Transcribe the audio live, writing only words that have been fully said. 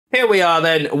Here we are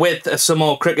then with some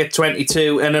more Cricket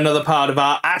 22 and another part of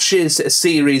our Ashes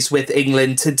series with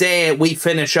England. Today we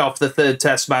finish off the third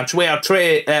test match. We are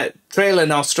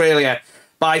trailing Australia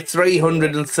by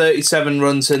 337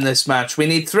 runs in this match. We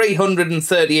need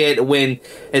 338 to win.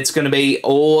 It's going to be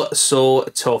oh so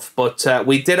tough. But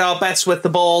we did our best with the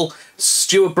ball.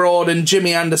 Stuart Broad and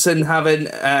Jimmy Anderson having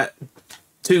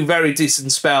two very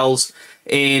decent spells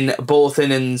in both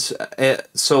innings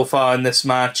so far in this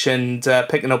match, and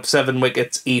picking up 7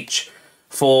 wickets each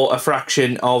for a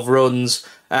fraction of runs.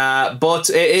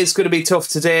 But it is going to be tough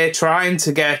today, trying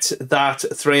to get that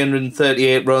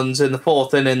 338 runs in the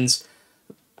 4th innings.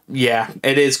 Yeah,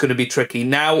 it is going to be tricky.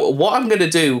 Now, what I'm going to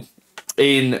do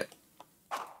in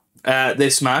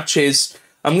this match is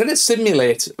I'm going to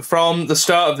simulate from the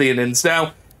start of the innings.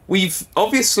 Now, we've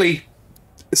obviously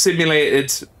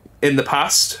simulated in the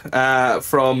past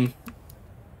from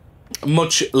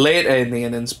much later in the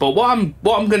innings, but what I'm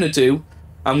going to do,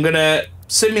 I'm going to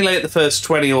simulate the first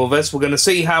 20 overs. We're going to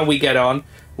see how we get on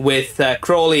with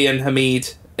Crawley and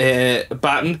Hamid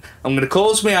batting. I'm going to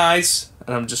close my eyes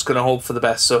and I'm just going to hope for the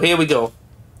best. So here we go.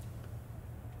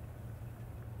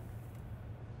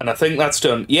 And I think that's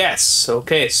done. Yes.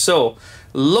 Okay, so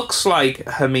looks like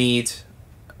Hamid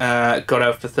got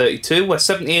out for 32. We're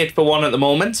 78 for 1 at the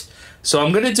moment. So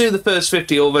I'm going to do the first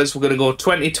 50 overs. We're going to go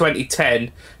 20-20-10,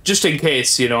 just in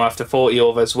case, you know, after 40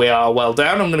 overs we are well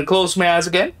down. I'm going to close my eyes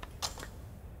again.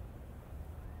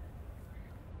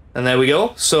 And there we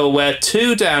go. So we're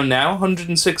 2 down now,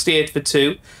 168 for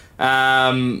 2.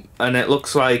 And it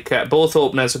looks like both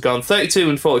openers have gone 32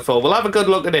 and 44. We'll have a good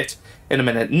look at it in a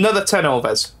minute. Another 10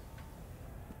 overs.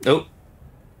 Oh.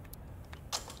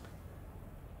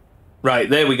 Right,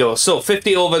 there we go. So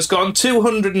 50 overs gone,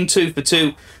 202 for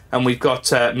 2. And we've got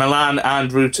Milan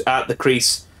and Root at the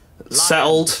crease,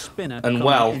 settled and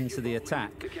well.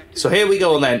 So here we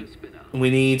go then. We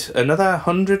need another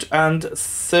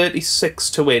 136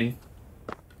 to win.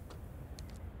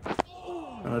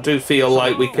 And I do feel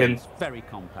like we can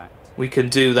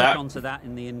do that. Onto that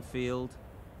in the infield.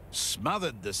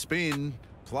 Smothered the spin,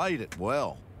 played it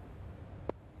well.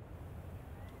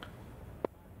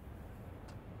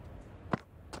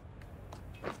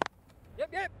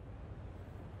 Yep.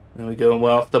 There we go,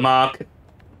 well off the mark.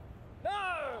 No!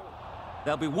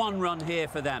 There'll be 1 run here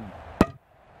for them.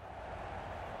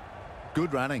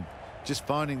 Good running, just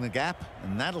finding the gap,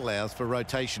 and that allows for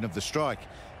rotation of the strike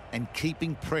and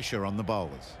keeping pressure on the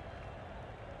bowlers.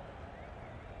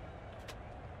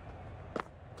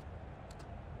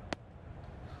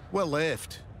 Well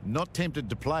left, not tempted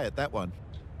to play at that one.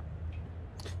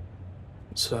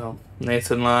 So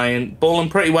Nathan Lyon bowling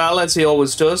pretty well, as he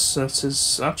always does. This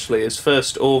is actually his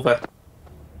first over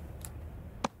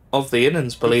of the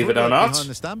innings, believe it or not. Behind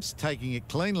the stumps, taking it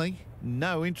cleanly.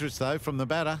 No interest though from the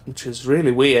batter, which is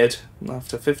really weird.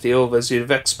 After 50 overs, you'd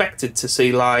have expected to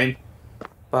see Lyon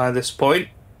by this point.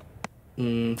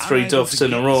 3 duffs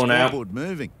in a row now.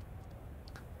 Moving.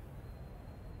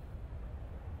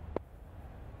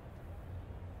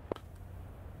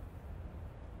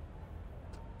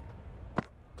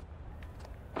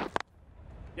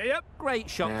 Yep. Great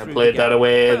shot. Yeah, through played that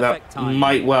away. Perfect that timing.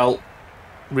 might well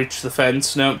reach the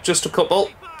fence. No, just a couple.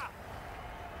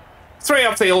 3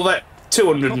 off the over.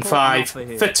 205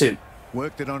 for 2.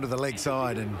 Worked it onto the leg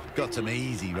side and got some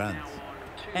easy runs.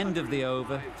 End of the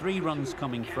over. 3 runs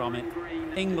coming from it.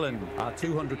 England are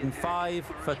 205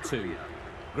 for 2.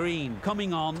 Green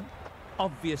coming on,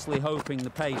 obviously hoping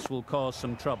the pace will cause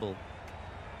some trouble.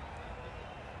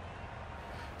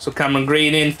 So Cameron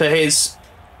Green in for his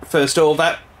first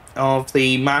over of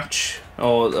the match,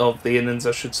 or of the innings,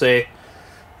 I should say.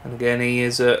 And again, he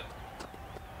is a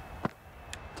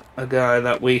guy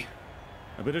that we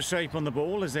a bit of shape on the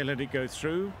ball as they let it go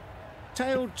through.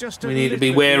 Tailed just we need to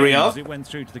be wary of. It went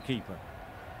through to the keeper.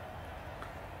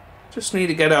 Just need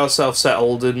to get ourselves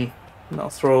settled and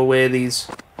not throw away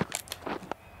these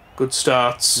good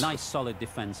starts. Nice solid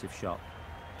defensive shot.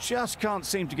 Just can't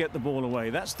seem to get the ball away.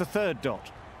 That's the 3rd dot.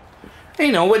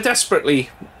 You know, we're desperately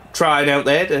trying out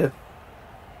there to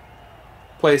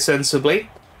play sensibly.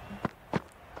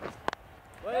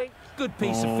 Good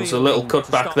piece of There's a little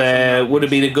cut back there. Would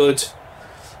have been a good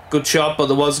shot, but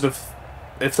there wasn't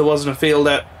if there wasn't a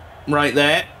fielder right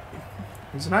there.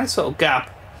 There's a nice little gap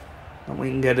that we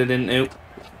can get it into.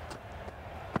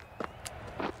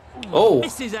 Oh!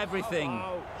 Misses everything.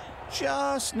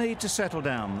 Just need to settle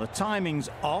down. The timing's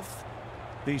off.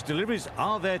 These deliveries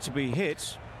are there to be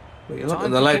hit. But you look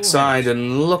at the leg side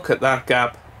and look at that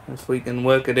gap. If we can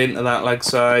work it into that leg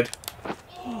side.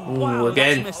 Ooh, Wow,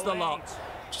 again. missed the lot.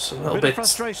 Just a A little bit bit of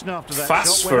frustration after that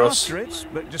fast shot. for Went us. after it,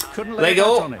 but just couldn't There lay you a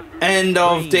go. bat on it. End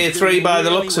of day 3 by the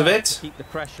Really looks of well it. to keep the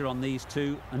pressure on these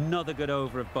two. Another good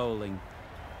over of bowling.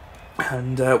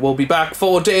 And we'll be back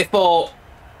for day 4.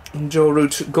 And Joe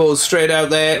Root goes straight out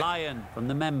there. Lyon from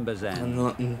the members' end.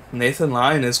 And Nathan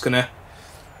Lyon is going to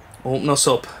open us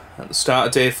up at the start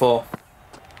of day 4.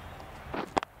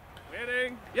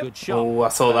 Good shot. Oh, I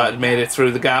thought that had made it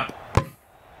through the gap.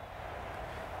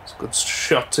 It's a good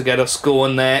shot to get us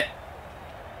going there.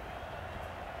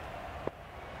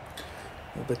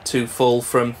 A bit too full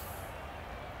from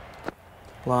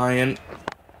Lyon.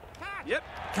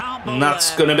 Can't bowl And that's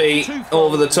there. going to be Too full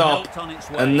over the and top. helped on its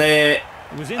way. And there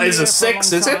It was in the is air a for a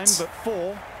 6, long is time, it? but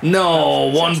 4. No,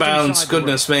 Just 1 bounce. inside the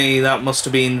Goodness me, that must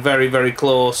have been very, very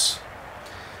close.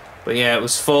 But yeah, it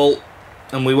was full,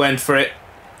 and we went for it.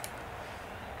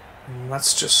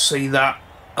 Let's just see that.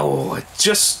 Oh, it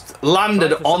just landed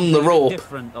Tried for on the something rope.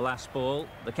 Different the last ball.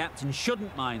 The captain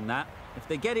shouldn't mind that. If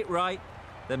they get it right,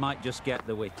 they might just get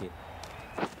the wicket.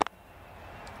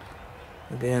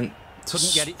 Again,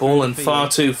 Couldn't get it through bowling the far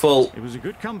field. too full. It was a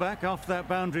good comeback after that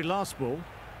boundary last ball.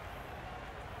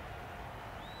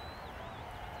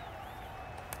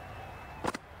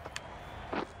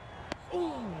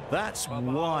 That's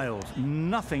wild.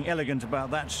 Nothing elegant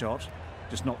about that shot.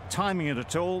 Just not timing it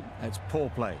at all. It's poor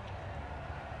play.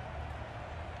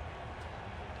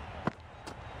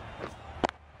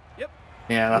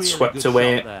 Yeah, that's Really swept good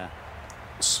away, shot there.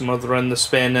 smothering the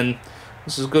spin, and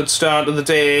this is a good start of the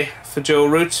day for Joe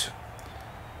Root.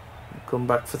 Come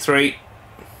back for 3.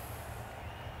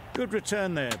 Good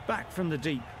return there. Back from the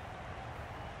deep.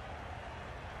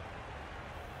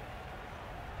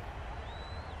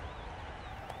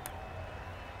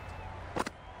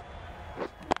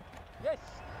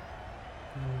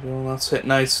 Well, that's hit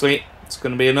nicely. It's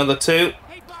going to be another 2.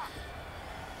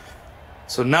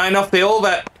 So 9 off the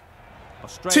over.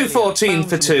 Australia 214 found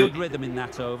for some 2. Good rhythm in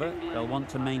that over. They'll want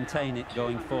to maintain it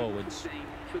going forwards.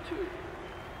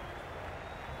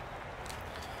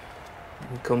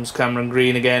 Here comes Cameron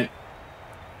Green again.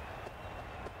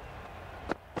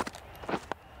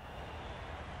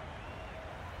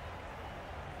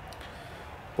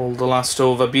 Bowled the last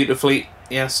over beautifully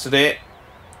yesterday.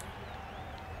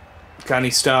 Can he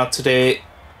start today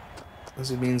as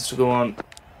he means to go on?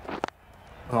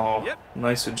 Oh,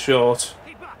 nice and short.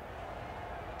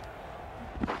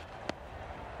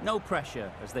 No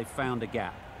pressure as they've found a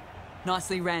gap.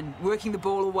 Nicely ran, working the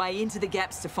ball away into the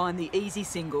gaps to find the easy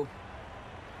single.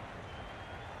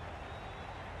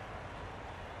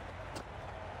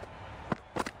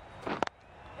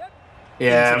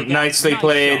 Yeah, Into the gap. nicely Nice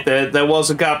played. shot. There was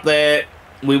a gap there.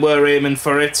 We were aiming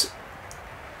for it.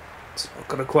 It's not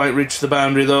going to quite reach the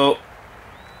boundary though.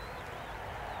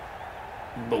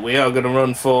 But we are going to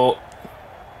run for.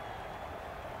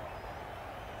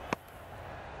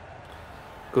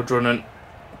 Good running.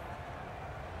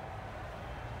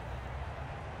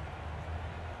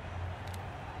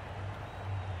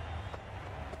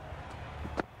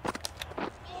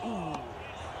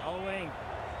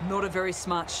 Not a very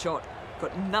smart shot.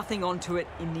 Got nothing onto it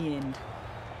in the end.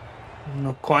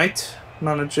 Not quite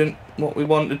managing what we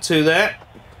wanted to there.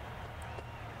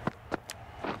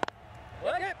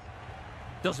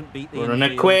 Doesn't beat the Running it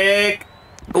infield. quick.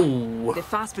 Ooh, They're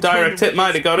fast between direct the hit might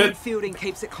have wickets. got Good it. fielding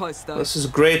keeps it close though. This is a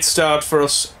great start for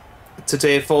us to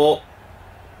day 4.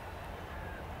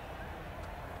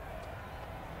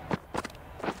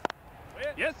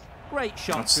 Great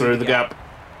shot That's through the gap.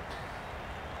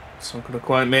 It's not going to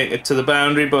quite make it to the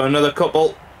boundary, but another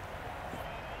couple.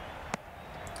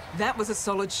 That was a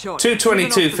solid shot.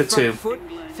 222 Driven off for the front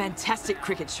 2. Foot. Fantastic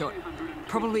cricket shot.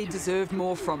 Probably deserved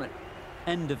more from it.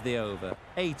 End of the over.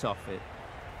 8 off it.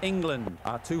 England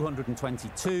are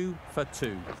 222 for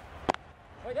 2.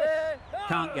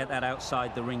 Can't get that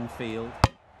outside the ring field.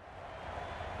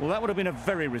 Well, that would have been a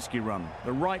very risky run.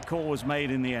 The right call was made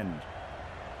in the end.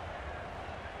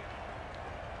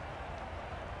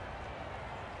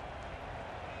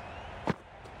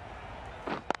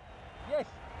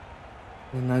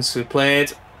 Nicely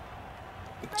played.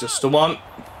 Just a 1.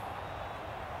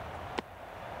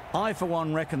 I, for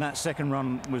one, reckon that second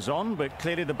run was on, but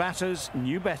clearly the batters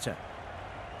knew better.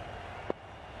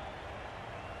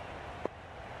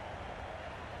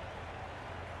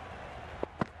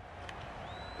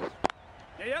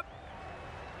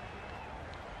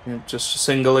 Yeah, just a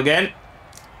single again.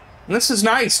 And this is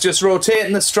nice, just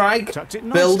rotating the strike, Tucked it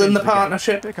nicely building into the gap.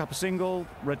 partnership. Pick up a single,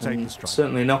 rotate the strike.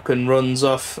 Certainly knocking runs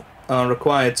off our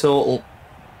required total.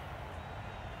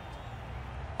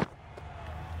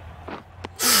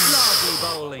 Lovely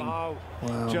bowling.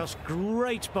 Just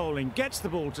great bowling. Gets the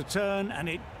ball to turn and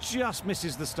it just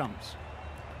misses the stumps.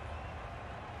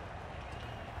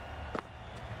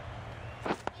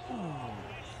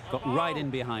 Got right in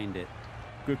behind it.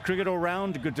 Good cricket all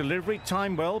round, good delivery,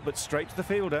 timed well, but straight to the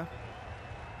fielder.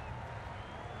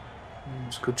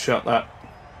 It's a good shot, that.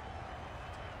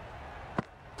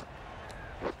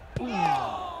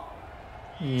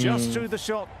 Just threw the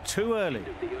shot too early.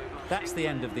 That's the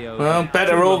end of the over. Well,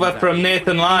 better over from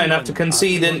Nathan Lyon after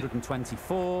conceding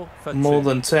 224 for more 2.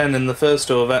 than 10 in the first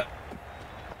over.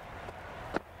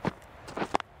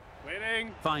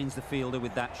 Finds the fielder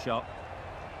with that shot.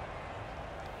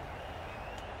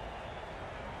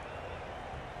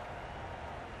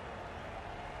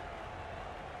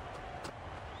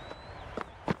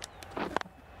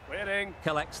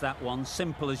 Collects that one,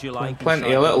 simple as you like.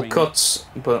 Plenty of little cuts,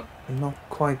 but not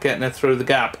quite getting it through the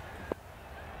gap.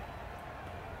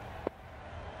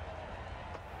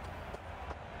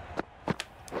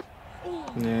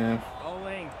 Yeah.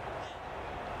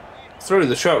 Through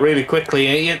the shot really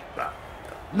quickly. You're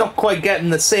not quite getting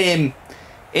the same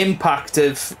impact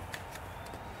of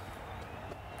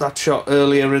that shot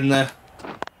earlier in the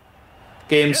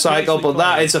game cycle, but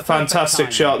that is a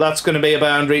fantastic shot. That's going to be a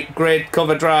boundary. Great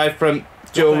cover drive from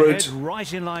Joe Root.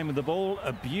 Right in line with the ball.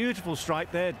 A beautiful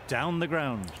strike there down the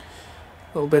ground.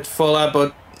 A little bit fuller,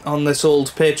 but on this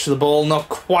old pitch, the ball not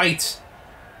quite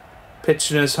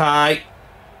pitching as high.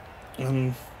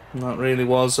 And that really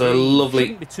was a lovely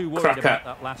Shouldn't be too worried cracker. about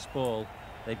that last ball.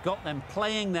 They've got them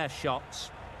playing their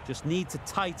shots. Just need to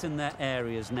tighten their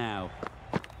areas now.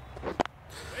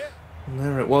 And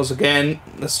there it was again.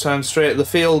 This time straight at the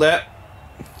fielder.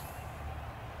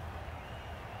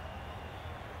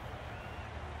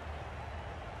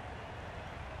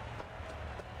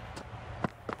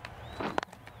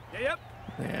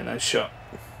 Yeah, nice shot.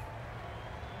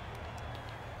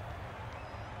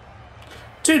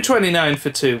 229 for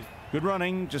 2. Good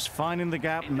running, just finding the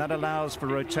gap, and that allows for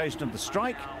rotation of the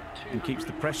strike and keeps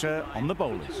the pressure on the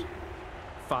bowlers.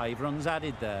 5 runs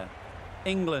added there.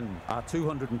 England are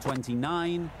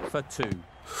 229 for 2.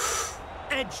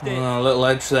 Edged it. Oh, a little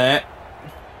edge there.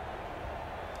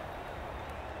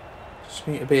 Just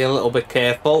need to be a little bit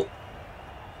careful.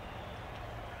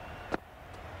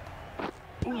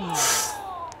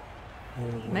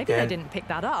 Maybe they didn't pick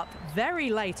that up. Very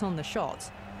late on the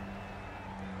shot.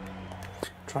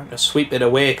 Trying to sweep it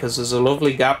away because there's a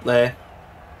lovely gap there.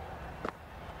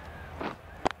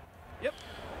 Yep.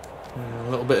 A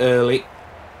little bit early.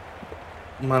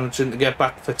 Managing to get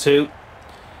back for 2.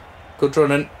 Good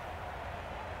running.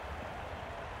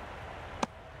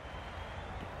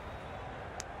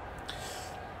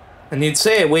 And you'd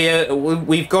say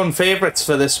we've gone favourites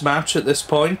for this match at this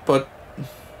point, but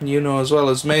you know as well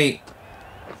as me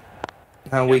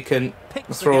how we can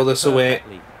throw this away.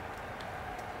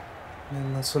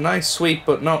 And that's a nice sweep,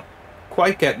 but not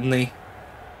quite getting the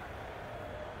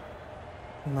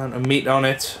amount of meat on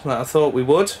it that I thought we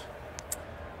would.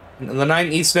 Into the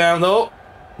 90s now, though.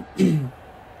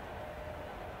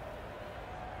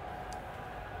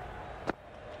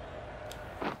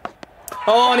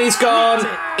 Oh, and he's gone.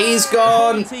 He's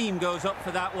gone. The whole team goes up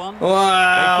for that one.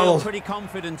 Wow. They feel pretty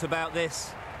confident about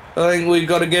this. I think we've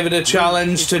got to give it a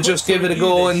challenge to just give it a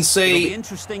go and It'll be see.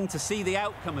 interesting to see the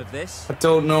outcome of this. I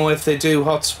don't know if they do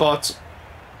hotspot,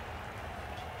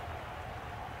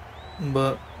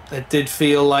 but it did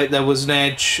feel like there was an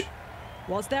edge.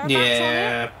 Was there a Yeah, bat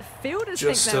on it? The fielders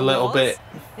just think there a little was. bit.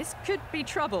 This could be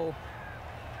trouble.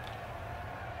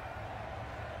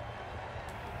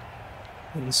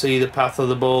 You can see the path of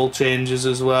the ball changes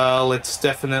as well. It's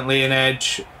definitely an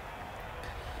edge.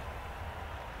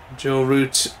 Joe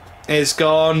Root is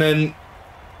gone, and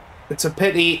it's a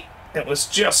pity. It was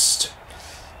just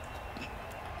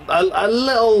a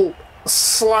little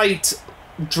slight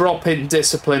drop in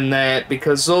discipline there,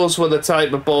 because those were the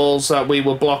type of balls that we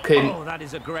were blocking. Oh, that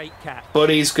is a great catch. But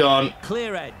he's gone.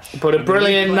 Clear edge. But a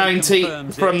brilliant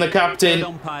 90 from the captain. The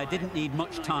umpire didn't need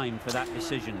much time for that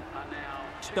decision.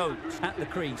 Stokes at the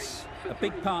crease. A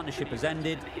big partnership has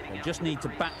ended. They just need to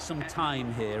back some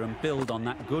time here and build on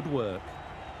that good work.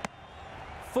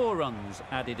 4 runs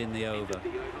added in the over.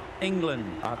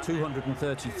 England are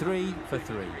 233 for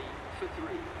 3.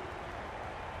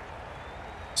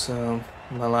 So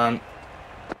Milan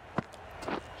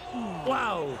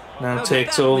Wow! now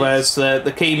takes over as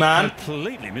the key man.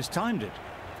 Completely mistimed it.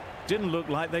 Didn't look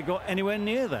like they got anywhere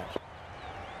near that.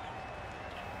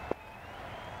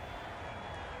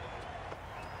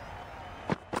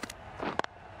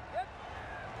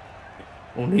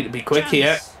 We'll need to be quick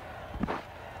here.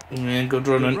 Yeah, good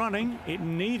running. Good running. It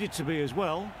needed to be as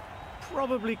well.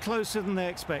 Probably closer than they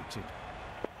expected.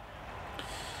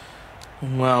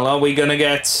 Well, are we going to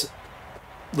get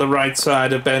the right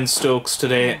side of Ben Stokes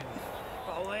today?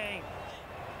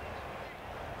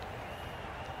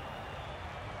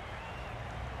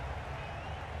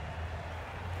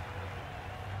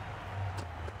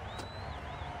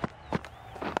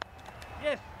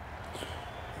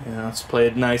 Yeah, that's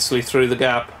played nicely through the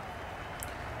gap.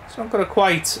 It's not going to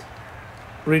quite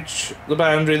reach the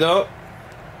boundary though.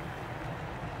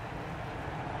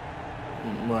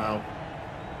 Wow.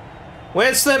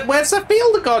 Where's the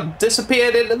fielder gone?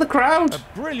 Disappeared into the crowd. A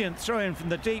brilliant throw-in from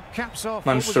the deep, caps off.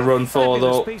 Managed to run for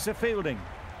though. Piece of fielding.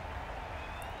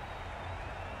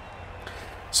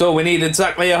 So we need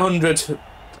exactly 100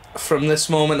 from this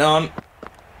moment on.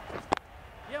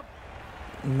 Yep.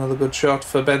 Another good shot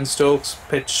for Ben Stokes.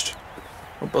 Pitched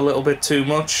up a little bit too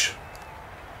much.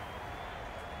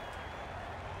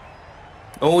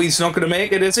 Oh, he's not going to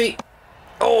make it, is he?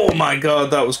 Oh my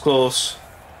God, that was close.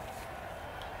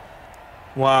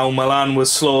 Wow, Milan was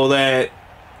slow there.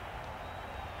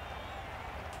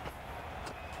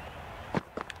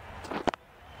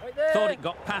 Thought it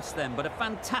got past them, but a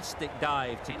fantastic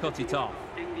dive to cut it off.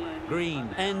 Green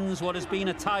ends what has been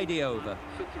a tidy over.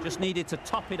 Just needed to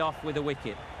top it off with a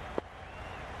wicket.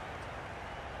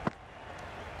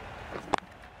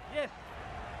 Yes.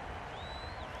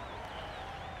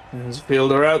 There's a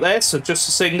fielder out there, so just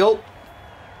a single.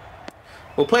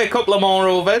 We'll play a couple of more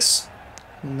overs,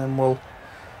 and then we'll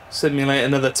simulate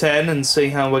another 10 and see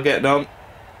how we're getting on.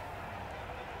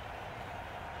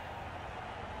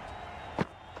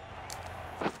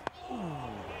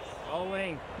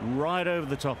 Right over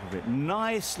the top of it,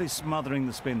 nicely smothering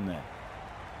the spin there.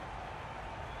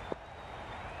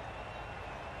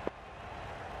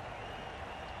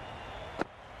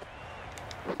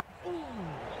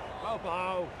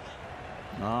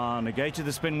 Negated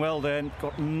the spin well then,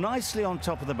 got nicely on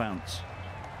top of the bounce.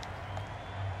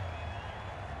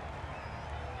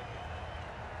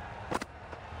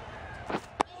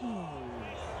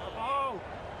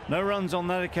 No runs on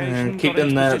that occasion.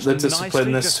 Keeping the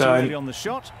discipline this time. On the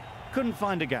shot, couldn't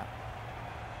find a gap.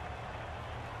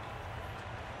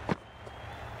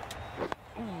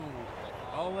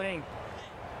 Bowling.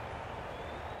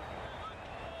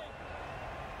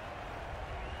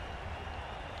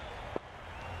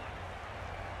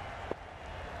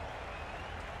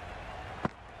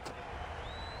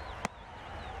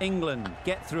 England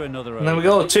get through another over. There we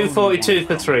go, 242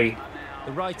 for 3.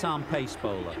 The right-arm pace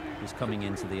bowler is coming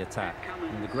into the attack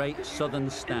in the great southern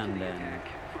stand end.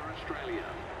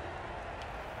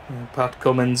 Pat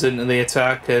Cummins into the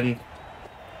attack, and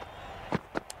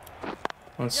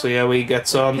let's see how he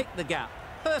gets on. Pick the gap.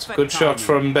 Perfect Good shot timing.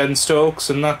 from Ben Stokes,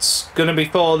 and that's going to be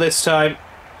 4 this time.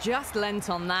 Just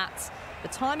lent on that. The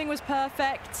timing was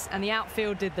perfect, and the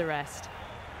outfield did the rest.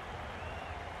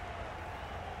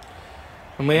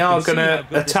 And we are going to how good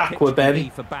this attack pitch with can be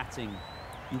Ben. for batting.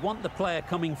 You want the player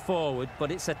coming forward,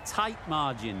 but it's a tight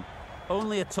margin.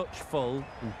 Only a touch full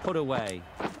and put away.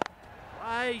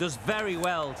 Does very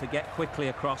well to get quickly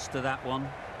across to that one.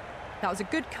 That was a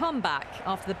good comeback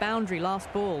after the boundary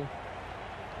last ball.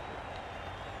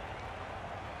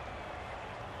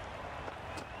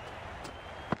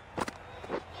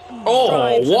 Oh,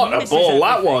 Drives and what a misses ball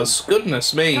that everything. was.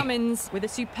 Goodness me. Cummins with a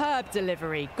superb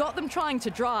delivery. Got them trying to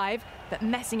drive, but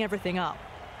messing everything up.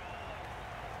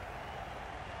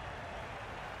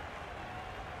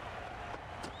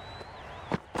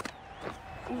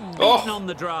 Beaten on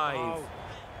the drive.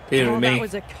 Dear Oh, me. that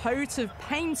was a coat of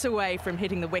paint away from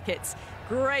hitting the wickets.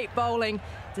 Great bowling.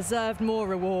 Deserved more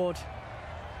reward.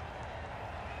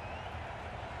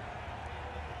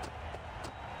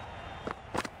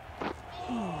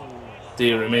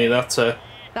 Dear me, that's a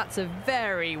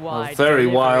very wide. very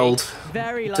delivery. wild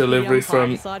Very lucky delivery the umpire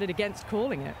from decided against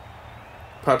calling it.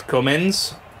 Pat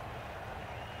Cummins.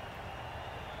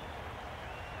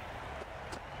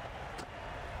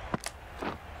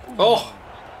 Oh.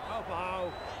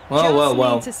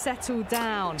 Well. Just need to settle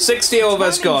down. 60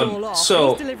 overs Timing's gone. all off. So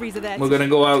These deliveries are there we're going to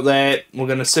go out there. We're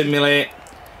going to simulate.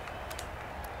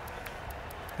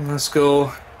 Let's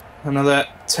go. Another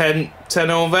 10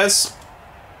 overs.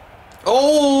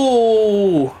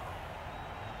 Oh!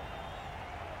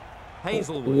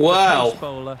 Hazelwood, Wow. the pace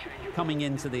bowler, coming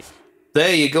into the...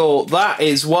 There you go. That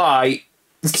is why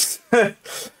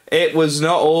it was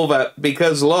not over.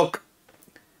 Because look,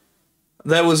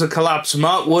 there was a collapse.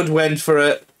 Mark Wood went for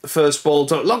a first ball.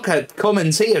 Look at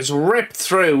Cummins. He has ripped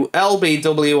through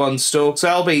LBW on Stokes,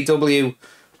 LBW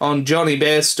on Johnny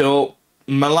Bairstow.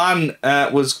 Milan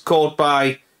was caught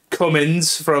by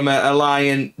Cummins from a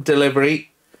Lion delivery.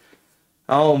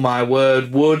 Oh my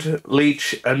word. Wood,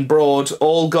 Leach and Broad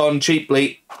all gone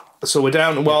cheaply. So we're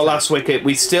down to our last wicket.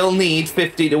 We still need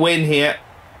 50 to win here.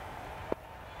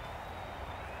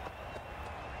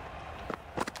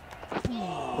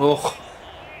 Oh.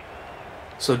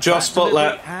 So Josh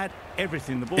Butler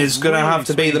is going to have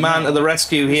to be the man to the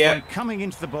rescue here. Coming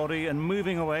into the body and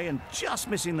moving away and just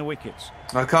missing the wickets.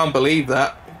 I can't believe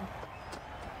that.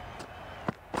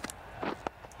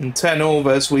 In 10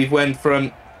 overs, we've went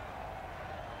from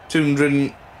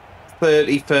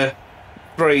 230 for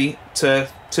 3 to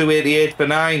 288 for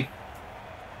 9.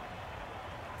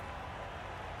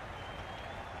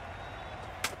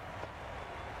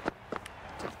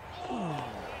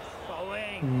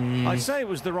 I'd say it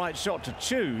was the right shot to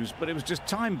choose, but it was just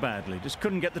timed badly. Just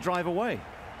couldn't get the drive away.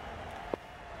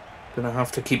 Gonna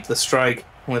have to keep the strike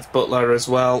with Butler as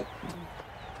well.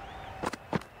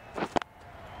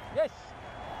 Yes.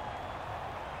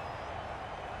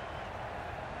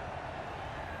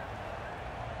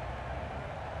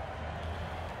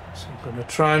 So I'm gonna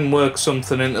try and work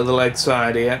something into the leg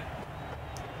side here.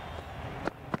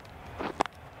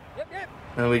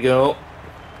 There we go.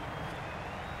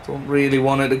 Don't really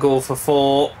want it to go for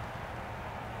 4.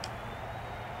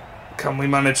 Can we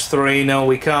manage 3? No,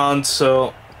 we can't,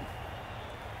 so...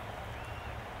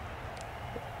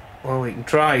 Well, we can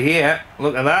try here.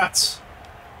 Look at that.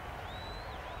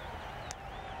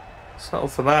 Settle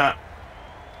for that.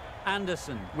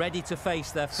 Anderson ready to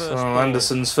face their first So ball.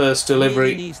 Anderson's first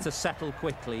delivery. Really needs to settle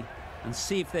quickly and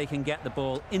see if they can get the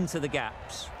ball into the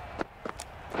gaps.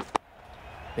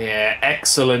 Yeah,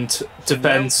 excellent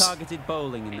defence. Well-targeted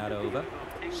bowling in that over.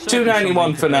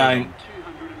 291 for 9.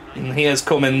 And here's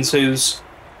Cummins, who's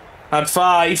had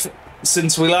 5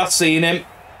 since we last seen him.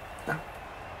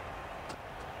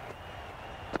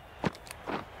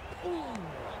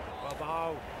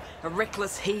 A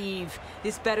reckless heave.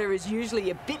 This batter is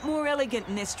usually a bit more elegant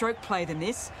in their stroke play than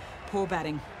this. Poor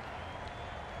batting.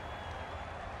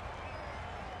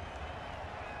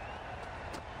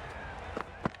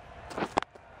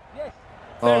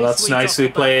 Oh, that's nicely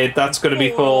played. That's going to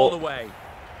be 4.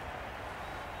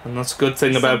 And that's a good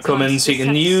thing about Cummins. He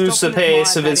can use the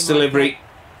pace of his delivery.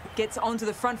 Gets onto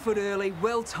the front foot early,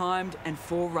 well timed, and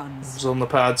 4 runs. He's on the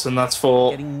pads, and that's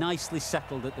 4. Getting nicely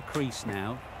settled at the crease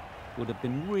now. Would have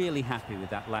been really happy with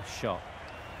that last shot.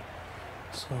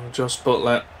 So Josh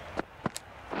Butler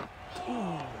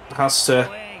has to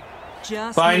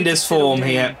Just find need to his settle form down.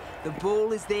 here. The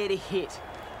ball is there to hit.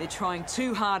 They're trying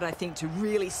too hard, I think, to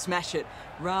really smash it,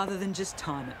 rather than just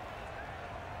time it.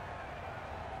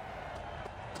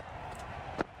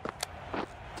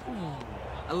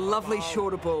 A lovely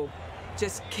shorter ball.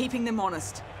 Just keeping them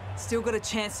honest. Still got a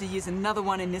chance to use another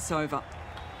one in this over.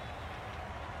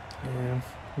 Yeah,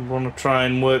 we want to try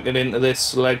and work it into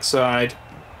this leg side.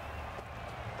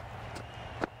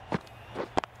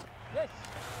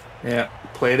 Yeah,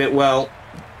 played it well.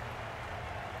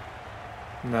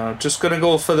 No, just going to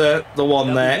go for the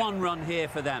one there. One run here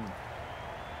for them.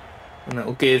 And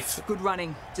it'll give Good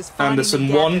running. Just Anderson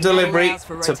the gap, one and that delivery allows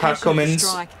for to Pat rotation of the Cummins.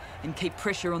 strike and keep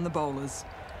pressure on the bowlers.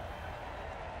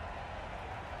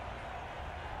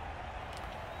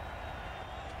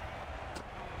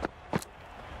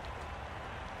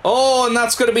 Oh, and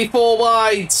that's going to be 4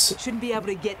 wides. Shouldn't be able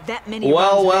to get that many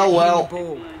Well, runs without well, hitting the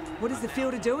ball. What is the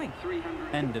fielder doing?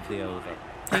 End of the over.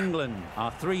 England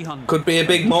are 300. Could be a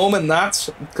big moment, that,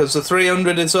 because the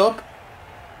 300 is up.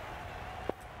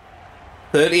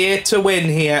 38 to win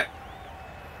here.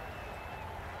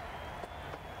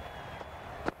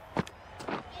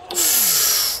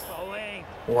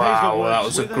 Wow, that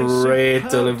was a great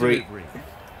delivery.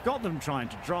 Got them trying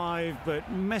to drive, but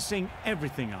messing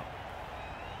everything up.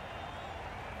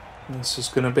 This is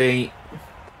going to be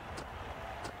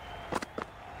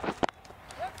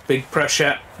big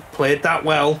pressure. Played that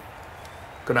well.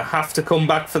 Going to have to come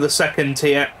back for the second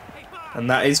here. And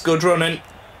that is good running.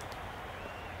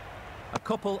 A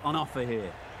couple on offer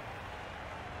here.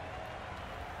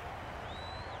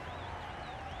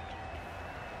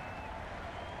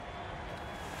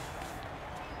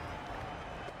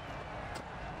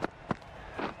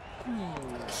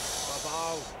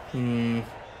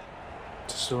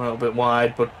 Just a little bit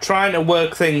wide, but trying to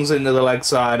work things into the leg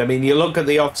side. I mean, you look at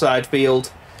the offside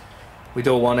field, we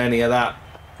don't want any of that.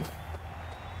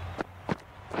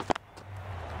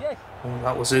 Oh,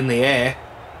 that was in the air.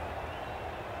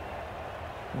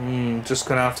 Just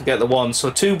going to have to get the one. So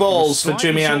 2 balls for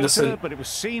Jimmy Anderson, but it was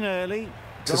seen early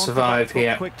to survive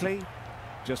here. Quickly,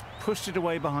 just pushed it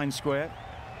away behind square.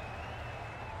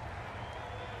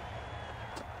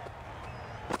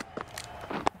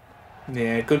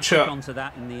 Yeah, good shot. Onto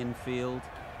that in the infield.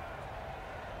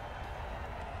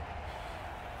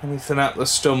 Anything at the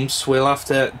stumps, we'll have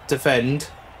to defend.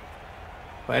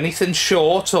 Anything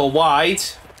short or wide,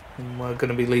 we're going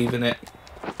to be leaving it.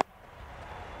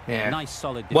 Yeah. Nice,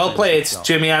 solid well played, shot.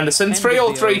 Jimmy Anderson.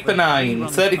 303 for 9.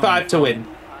 35 to win.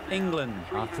 England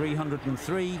are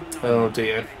 303. Oh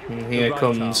dear. And here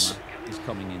comes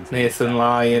coming Nathan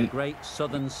Lyon. Great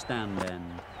southern stand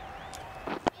end.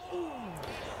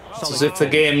 It's as if the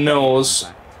game knows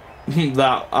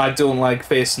that I don't like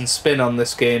facing spin on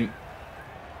this game.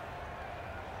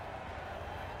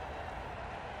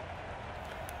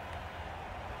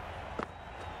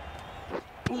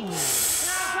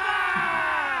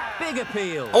 Big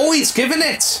appeal. Oh, he's given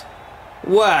it.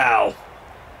 Wow.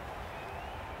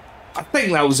 I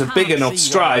think that was a big enough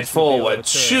stride forward,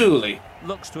 surely.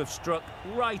 Looks to have struck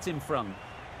right in front.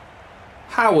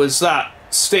 How has that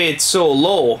stayed so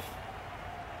low?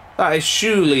 That is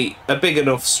surely a big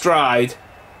enough stride.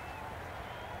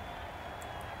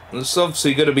 There's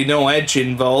obviously going to be no edge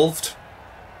involved.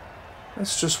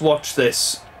 Let's just watch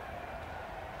this.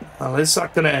 Well, is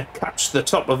that going to catch the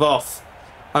top of off?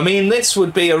 I mean, this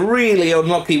would be a really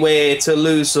unlucky way to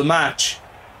lose the match,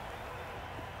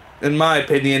 in my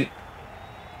opinion.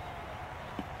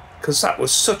 Because that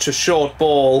was such a short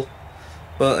ball.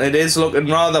 But it is looking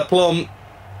rather plump,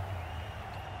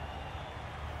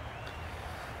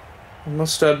 I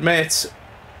must admit.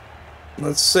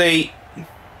 Let's see.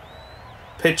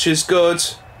 Pitch is good.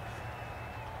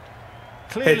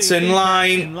 Clearly Hits in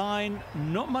line.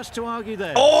 Not much to argue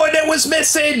there. Oh, and it was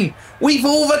missing! We've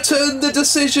overturned the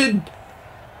decision!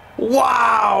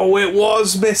 Wow, it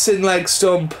was missing, leg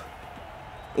stump.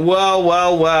 Well,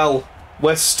 well, well.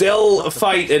 We're still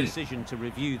fighting. Decision to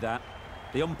review that.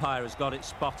 The umpire has got it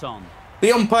spot on.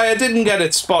 The umpire didn't get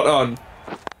it spot on.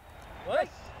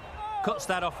 Cuts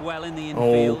that off well in the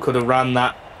infield. Oh, could have ran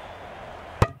that.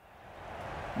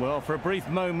 Well, for a brief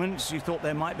moment, you thought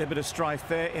there might be a bit of strife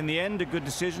there. In the end, a good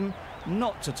decision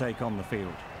not to take on the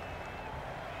field.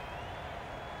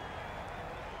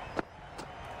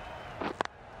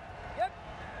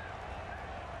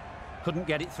 Couldn't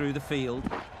get it through the field.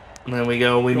 There we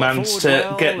go. We managed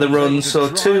to get the run. So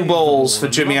 2 balls for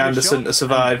Jimmy Anderson to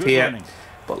survive here.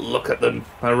 But look at them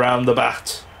around the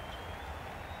bat.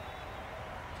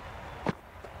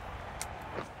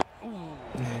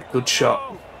 Good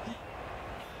shot.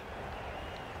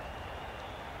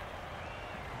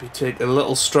 We take a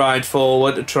little stride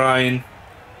forward to try and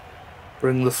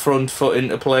bring the front foot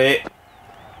into play.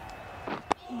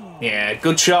 Yeah,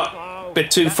 good shot.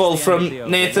 Bit too full from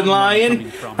Nathan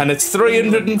Lyon. And it's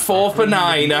 304 for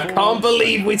 9. I can't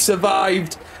believe we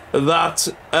survived that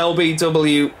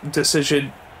LBW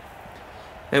decision.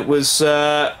 It was,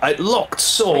 it looked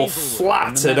so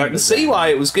flat, and I can see why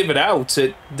it was given out.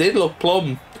 It did look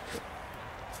plumb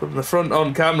from the front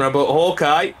on camera, but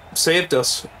Hawkeye saved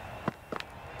us.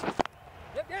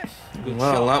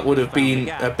 Well, that would have been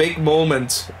a big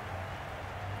moment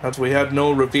had we had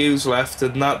no reviews left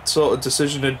and that sort of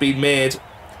decision had been made.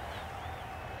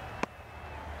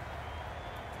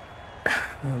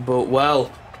 But,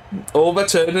 well,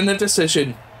 overturning a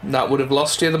decision, that would have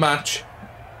lost you the match.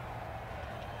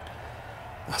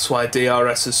 That's why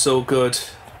DRS is so good.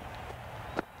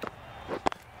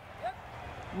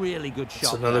 Really good shot.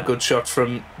 It's another good shot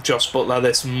from Josh Butler.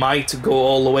 This might go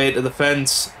all the way to the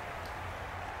fence.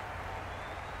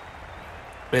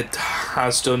 It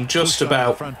has done just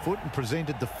about. Front foot and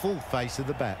presented the full face of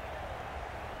the bat.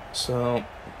 So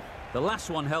the last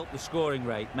one helped the scoring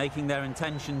rate, making their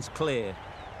intentions clear.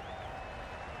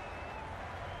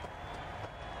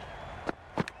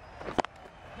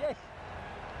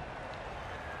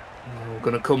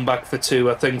 we're going to come back for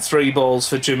 2. I think 3 balls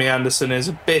for Jimmy Anderson is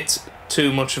a bit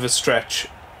too much of a stretch.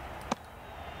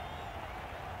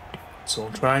 So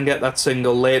we'll try and get that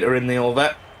single later in the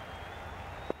over.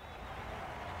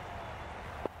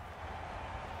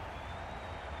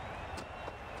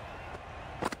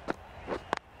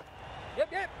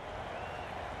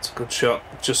 It's a good shot.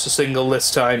 Just a single this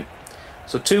time.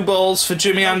 So 2 balls for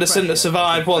Jimmy Anderson to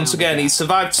survive once again. He's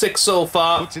survived 6 so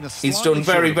far. He's done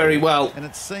very, very well. And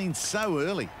it's seen so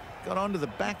early. Got onto the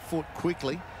back foot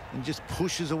quickly and just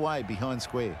pushes away behind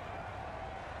square.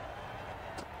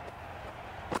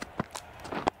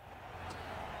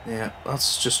 Yeah,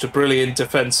 that's just a brilliant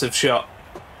defensive shot.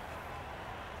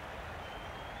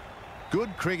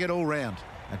 Good cricket all round.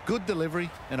 A good delivery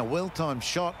and a well-timed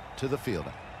shot to the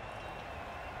fielder.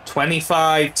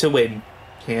 25 to win.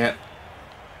 Yeah.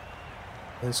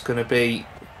 There's going to be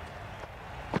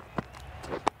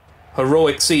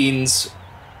heroic scenes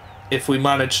if we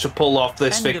manage to pull off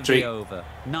this victory. Over.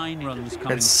 9 runs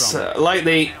coming it's from like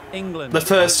the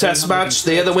first Test match,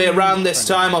 the other way around this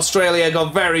time. Australia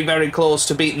got very, very close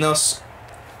to beating us.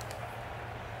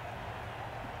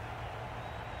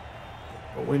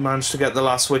 we managed to get the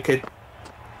last wicket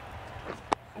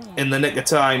in the nick of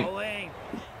time.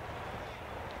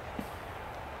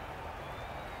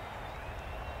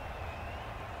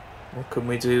 What can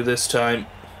we do this time?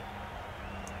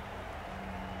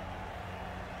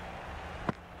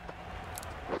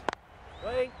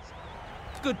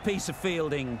 Good piece of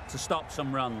fielding to stop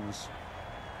some runs.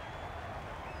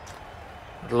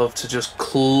 I'd love to just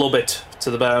club it to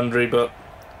the boundary, but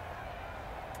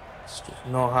it's just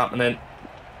not happening.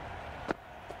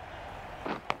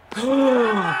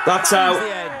 That's out.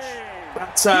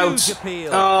 That's out.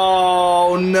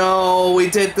 Oh no, we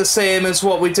did the same as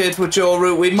what we did with Joe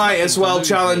Root. We might as well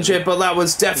challenge it, but that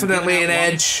was definitely an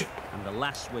edge. And the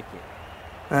last wicket.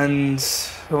 And,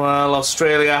 well,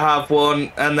 Australia have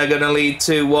won, and they're going to lead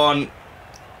 2-1.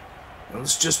 It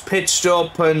was just pitched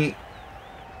up and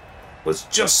was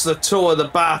just the toe of the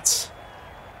bat.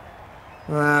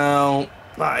 Well,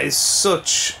 that is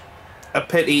such a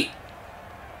pity.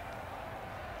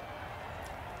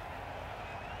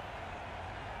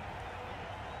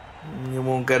 You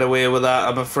won't get away with that,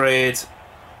 I'm afraid.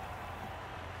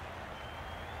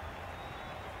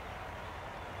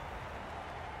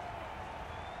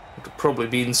 Would have probably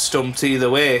been stumped either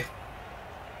way.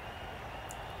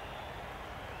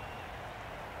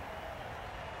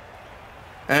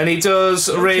 And he does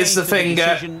raise the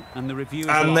finger,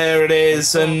 and there it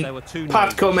is. And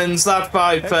Pat Cummins, that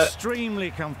viper,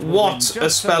 what a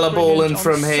spell of bowling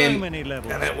from him. And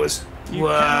it was,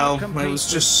 well, it was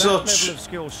just such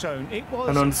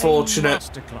an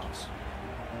unfortunate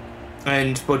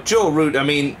end. But Joe Root, I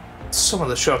mean, some of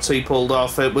the shots he pulled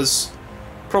off, it was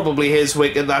probably his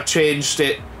wicket that changed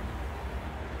it.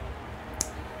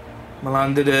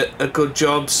 Milan did a good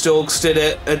job. Stokes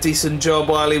did a decent job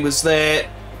while he was there.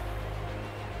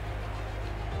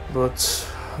 But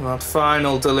that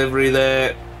final delivery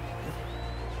there.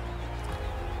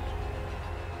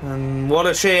 And what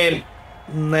a shame.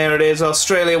 And there it is.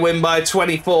 Australia win by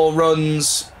 24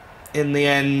 runs in the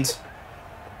end.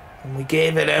 And we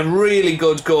gave it a really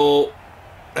good go.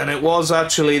 And it was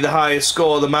actually the highest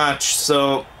score of the match.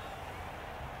 So,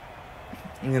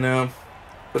 you know,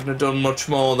 couldn't have done much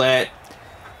more there.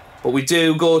 But we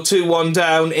do go 2-1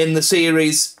 down in the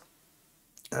series.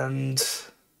 And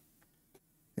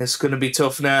it's going to be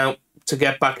tough now to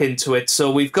get back into it.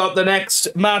 So we've got the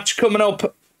next match coming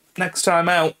up next time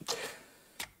out.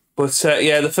 But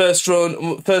yeah,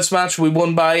 the first match we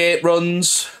won by 8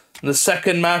 runs. The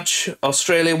second match,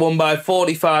 Australia won by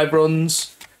 45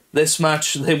 runs. This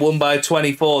match, they won by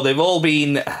 24. They've all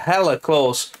been hella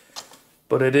close.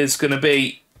 But it is going to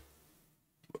be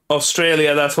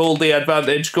Australia that hold the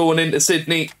advantage going into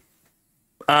Sydney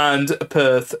and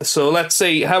Perth. So let's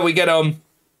see how we get on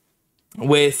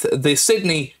with the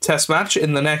Sydney Test match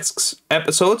in the next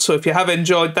episode. So if you have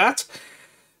enjoyed that,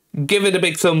 give it a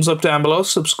big thumbs up down below.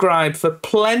 Subscribe for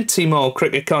plenty more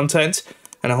cricket content.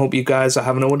 And I hope you guys are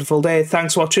having a wonderful day.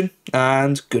 Thanks for watching,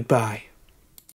 and goodbye.